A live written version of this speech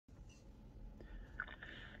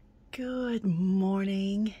Good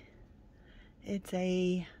morning. It's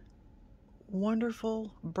a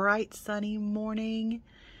wonderful, bright, sunny morning,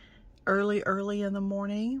 early in the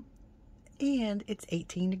morning, and it's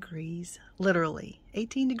 18 degrees, literally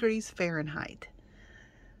 18 degrees Fahrenheit.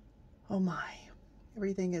 Oh my,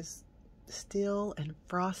 everything is still and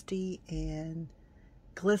frosty and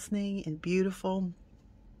glistening and beautiful.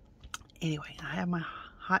 Anyway, I have my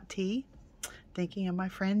hot tea, thinking of my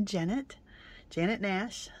friend Janet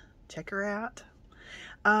Nash. Check her out.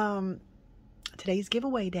 Today's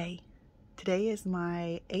giveaway day. Today is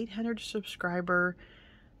my 800 subscriber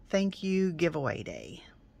thank you giveaway day.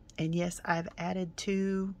 And yes, I've added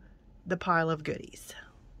to the pile of goodies.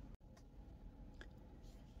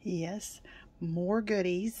 Yes, more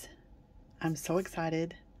goodies. I'm so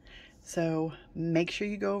excited. So make sure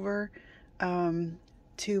you go over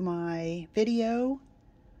to my video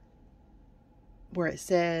where it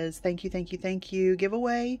says thank you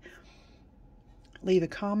giveaway. Leave a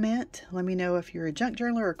comment. Let me know if you're a junk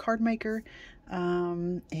journaler or card maker,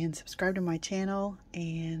 and subscribe to my channel,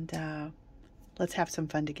 and let's have some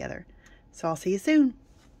fun together. So I'll see you soon.